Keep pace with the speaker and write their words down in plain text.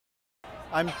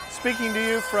I'm speaking to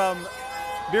you from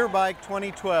Beer Bike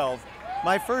 2012.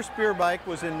 My first beer bike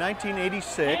was in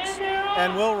 1986,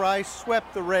 and Will Rice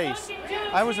swept the race.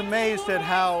 I was amazed at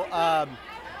how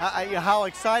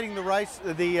exciting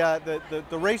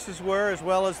the races were, as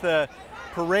well as the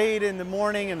parade in the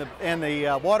morning and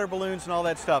the water balloons and all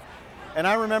that stuff. And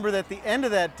I remember that at the end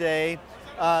of that day,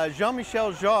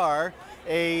 Michel Jarre,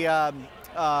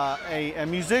 a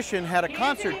musician, had a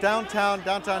concert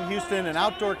downtown Houston, an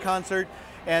outdoor concert,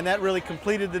 and that really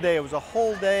completed the day. It was a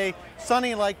whole day,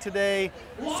 sunny like today,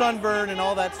 sunburn and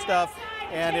all that stuff,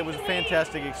 and it was a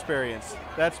fantastic experience.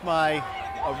 That's my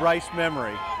Rice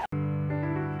memory.